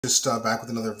Just back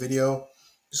with another video.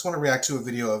 Just want to react to a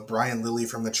video of Brian Lilly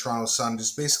from the Toronto Sun,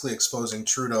 just basically exposing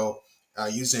Trudeau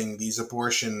using these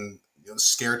abortion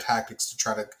scare tactics to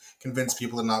try to convince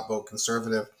people to not vote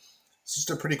conservative. It's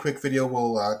just a pretty quick video.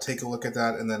 We'll take a look at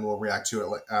that and then we'll react to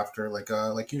it after, like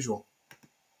usual.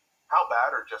 How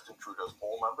bad are Justin Trudeau's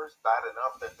poll numbers? Bad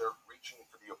enough that they're reaching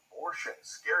for the abortion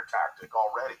scare tactic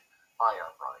already. Hi,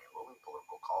 I'm Brian Lilly,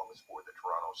 political columnist for the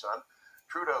Toronto Sun.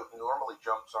 Trudeau normally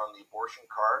jumps on the abortion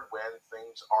card when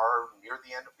things are near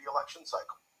the end of the election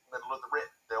cycle. Middle of the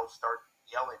writ, they'll start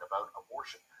yelling about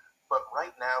abortion. But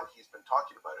right now, he's been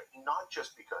talking about it, not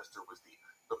just because there was the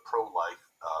pro-life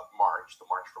march, the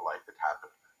March for Life that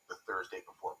happened the Thursday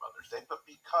before Mother's Day, but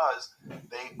because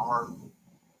they are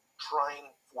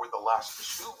trying for the last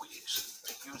 2 weeks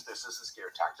to use this as a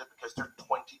scare tactic because they're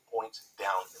 20 points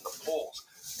down in the polls.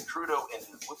 Trudeau and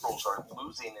his Liberals are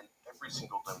losing in every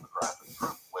single demographic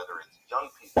group, whether it's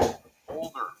young people,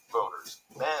 older voters,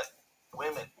 men,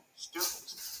 women,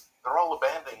 students. They're all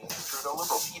abandoning the Trudeau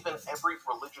Liberals. Even every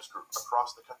religious group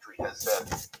across the country has said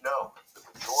no. The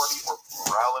majority or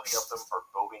plurality of them are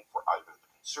voting for either the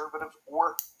Conservatives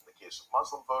or, in the case of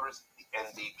Muslim voters, the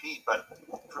NDP. But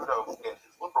Trudeau and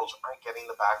his Liberals aren't getting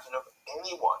the backing of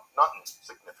anyone, not in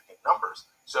significant numbers.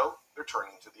 So they're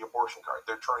turning to the abortion card.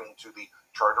 They're turning to the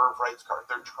Charter of Rights card.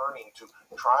 They're turning to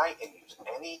try and use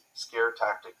any scare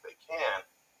tactic they can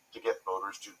to get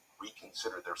voters to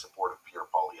reconsider their support of Pierre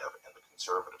Poilievre and the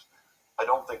Conservatives. I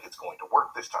don't think it's going to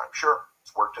work this time. Sure,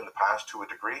 it's worked in the past to a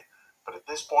degree, but at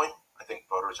this point, I think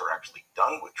voters are actually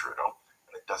done with Trudeau,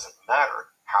 and it doesn't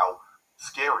matter how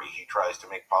scary he tries to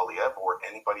make Poilievre or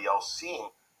anybody else seem.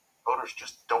 Voters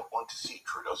just don't want to see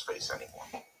Trudeau's face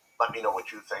anymore. Let me know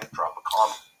what you think. Drop a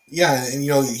comment. Yeah, and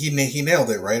he nailed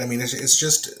it, right? I mean, it's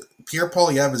just Pierre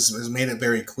Poilievre has made it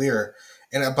very clear,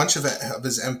 and a bunch of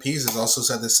his MPs has also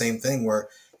said the same thing, where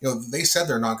they said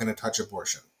they're not going to touch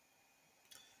abortion.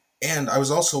 And I was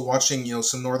also watching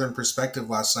some Northern Perspective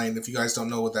last night. And if you guys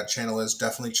don't know what that channel is,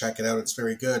 definitely check it out. It's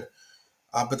very good.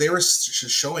 But they were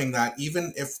showing that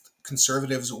even if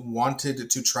conservatives wanted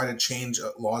to try to change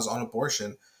laws on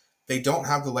abortion, they don't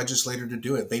have the legislator to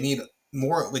do it. They need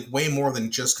more, like way more than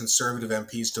just conservative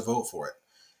MPs to vote for it.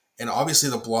 And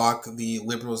obviously the Bloc, the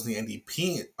Liberals, and the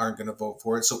NDP aren't going to vote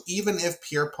for it. So even if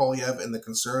Pierre Poilievre and the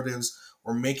Conservatives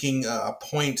were making a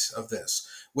point of this,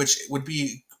 which would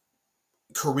be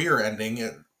career ending,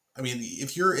 I mean,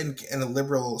 if you're in a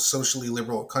liberal, socially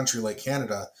liberal country like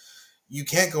Canada, you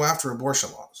can't go after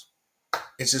abortion laws.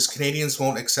 It's just Canadians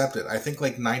won't accept it. I think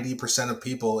like 90% of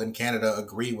people in Canada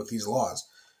agree with these laws.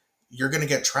 You're going to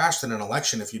get trashed in an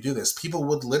election if you do this. People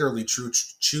would literally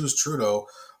choose Trudeau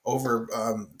over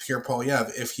Pierre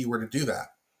Poilievre if he were to do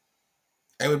that.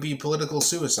 It would be political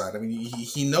suicide. I mean,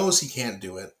 he knows he can't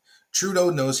do it. Trudeau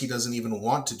knows he doesn't even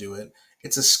want to do it.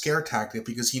 It's a scare tactic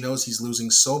because he knows he's losing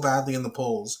so badly in the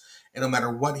polls. And no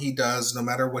matter what he does, no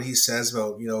matter what he says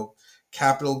about,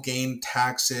 capital gain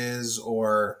taxes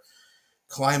or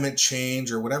climate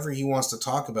change or whatever he wants to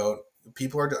talk about,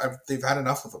 they've had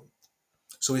enough of him.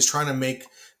 So he's trying to make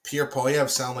Pierre Poilievre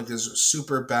sound like this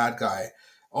super bad guy.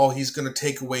 Oh, he's going to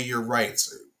take away your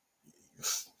rights.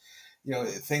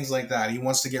 Things like that. He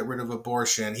wants to get rid of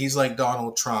abortion. He's like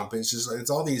Donald Trump. It's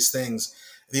all these things.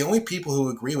 The only people who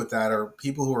agree with that are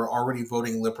people who are already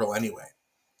voting liberal anyway.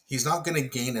 He's not going to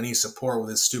gain any support with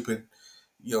his stupid,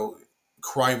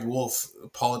 cry wolf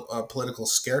political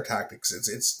scare tactics.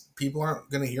 It's people aren't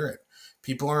going to hear it.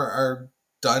 People are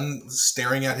done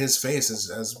staring at his face,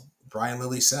 as Brian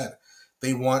Lilly said.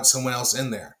 They want someone else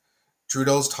in there.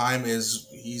 Trudeau's time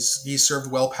he's served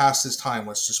well past his time.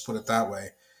 Let's just put it that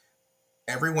way.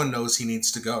 Everyone knows he needs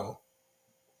to go.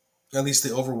 At least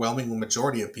the overwhelming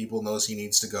majority of people knows he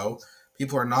needs to go.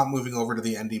 People are not moving over to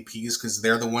the NDPs because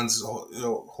they're the ones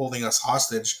holding us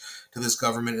hostage to this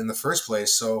government in the first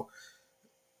place. So,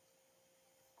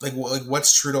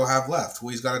 what's Trudeau have left?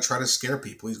 Well, he's got to try to scare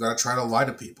people. He's got to try to lie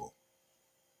to people.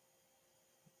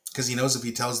 Because he knows if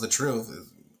he tells the truth,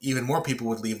 even more people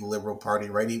would leave the Liberal Party,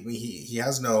 right? He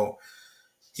has no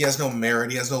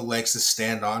merit. He has no legs to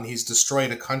stand on. He's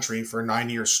destroyed a country for 9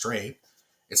 years straight.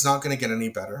 It's not going to get any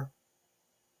better.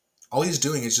 All he's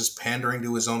doing is just pandering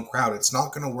to his own crowd. It's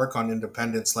not going to work on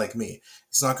independents like me.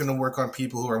 It's not going to work on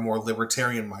people who are more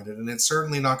libertarian-minded, and it's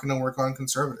certainly not going to work on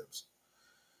conservatives.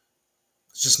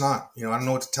 It's just not. I don't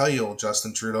know what to tell you, old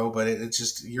Justin Trudeau, but it's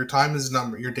just, your time is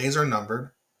numbered. Your days are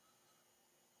numbered.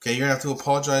 Okay, you're going to have to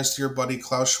apologize to your buddy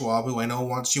Klaus Schwab, who I know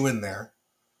wants you in there.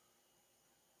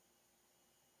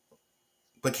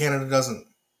 But Canada doesn't.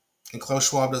 And Klaus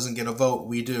Schwab doesn't get a vote.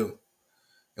 We do.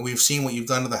 And we've seen what you've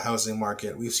done to the housing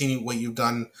market. We've seen what you've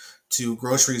done to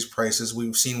groceries prices.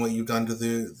 We've seen what you've done to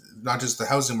the not just the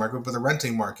housing market, but the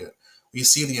renting market. We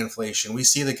see the inflation. We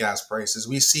see the gas prices.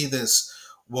 We see this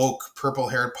woke,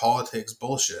 purple-haired politics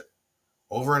bullshit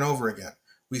over and over again.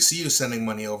 We see you sending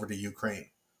money over to Ukraine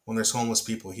when there's homeless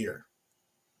people here.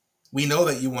 We know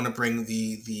that you want to bring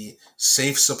the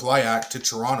Safe Supply Act to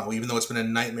Toronto, even though it's been a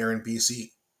nightmare in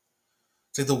BC.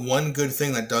 It's like the one good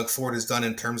thing that Doug Ford has done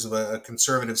in terms of a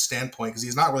conservative standpoint, because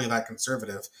he's not really that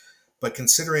conservative. But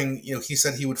considering, he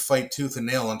said he would fight tooth and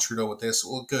nail on Trudeau with this,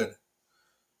 well, good.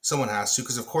 Someone has to,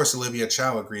 because of course Olivia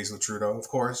Chow agrees with Trudeau, of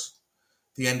course.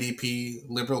 The NDP,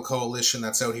 Liberal coalition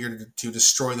that's out here to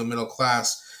destroy the middle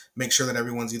class, make sure that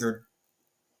everyone's either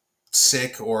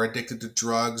sick or addicted to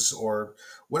drugs or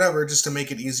whatever, just to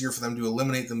make it easier for them to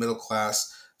eliminate the middle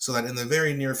class, so that in the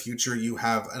very near future you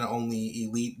have an only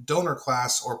elite donor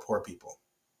class or poor people.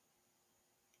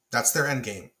 That's their end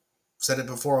game. I've said it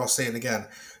before, I'll say it again.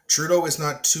 Trudeau is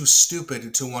not too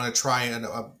stupid to want to try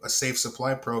a safe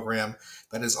supply program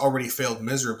that has already failed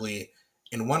miserably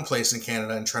in one place in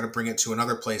Canada and try to bring it to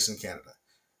another place in Canada.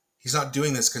 He's not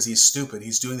doing this because he's stupid.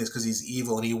 He's doing this because he's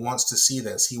evil, and he wants to see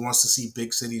this. He wants to see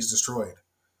big cities destroyed.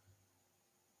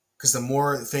 Because the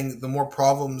more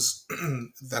problems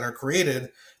that are created,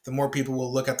 the more people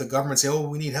will look at the government and say, oh,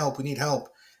 we need help.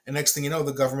 And next thing you know,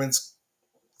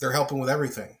 they're helping with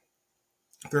everything.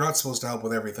 They're not supposed to help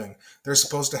with everything. They're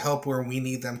supposed to help where we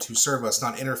need them to serve us,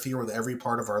 not interfere with every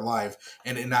part of our life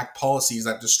and enact policies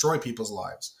that destroy people's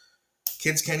lives.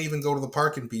 Kids can't even go to the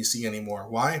park in BC anymore.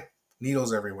 Why?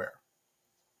 Needles everywhere.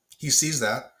 He sees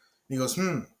that, and he goes,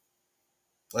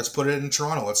 let's put it in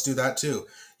Toronto. Let's do that too.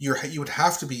 You would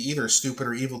have to be either stupid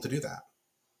or evil to do that.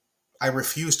 I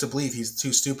refuse to believe he's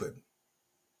too stupid.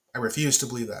 I refuse to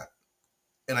believe that.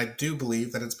 And I do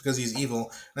believe that it's because he's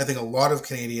evil, and I think a lot of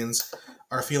Canadians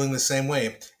are feeling the same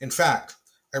way. In fact,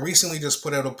 I recently just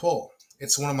put out a poll.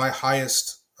 It's one of my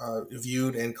highest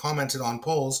viewed and commented on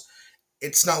polls.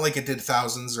 It's not like it did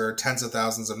thousands or tens of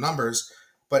thousands of numbers,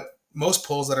 but most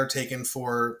polls that are taken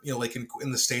for, like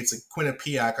in the States, like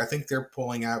Quinnipiac, I think their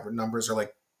polling average numbers are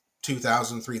like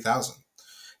 2,000, 3,000.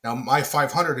 Now, my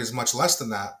 500 is much less than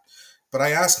that. But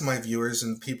I asked my viewers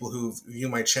and people who view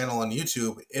my channel on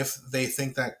YouTube if they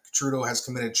think that Trudeau has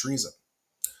committed treason.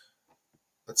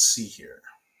 Let's see here.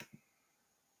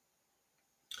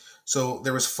 So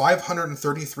there was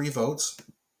 533 votes.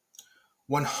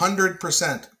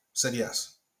 100% said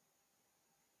yes.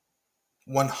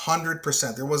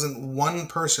 100%. There wasn't one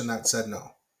person that said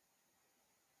no.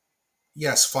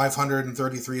 Yes,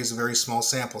 533 is a very small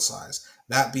sample size.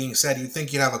 That being said, you'd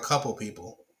think you'd have a couple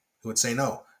people who would say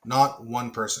no. Not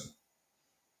one person.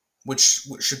 Which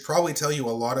should probably tell you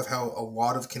a lot of how a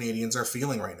lot of Canadians are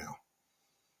feeling right now.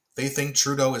 They think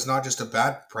Trudeau is not just a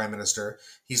bad prime minister,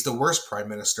 he's the worst prime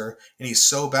minister, and he's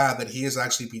so bad that he has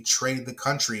actually betrayed the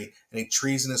country in a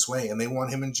treasonous way, and they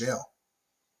want him in jail.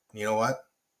 And you know what?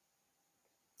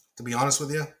 To be honest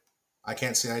with you, I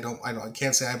can't say I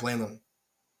blame them.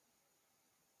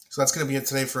 So that's going to be it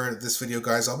today for this video,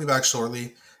 guys. I'll be back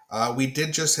shortly. We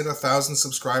did just hit 1,000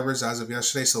 subscribers as of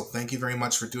yesterday, so thank you very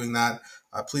much for doing that.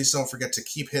 Please don't forget to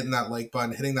keep hitting that like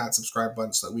button, hitting that subscribe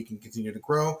button, so that we can continue to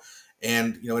grow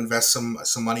and invest some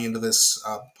money into this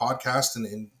podcast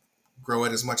and grow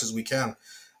it as much as we can.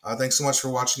 Thanks so much for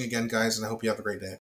watching again, guys, and I hope you have a great day.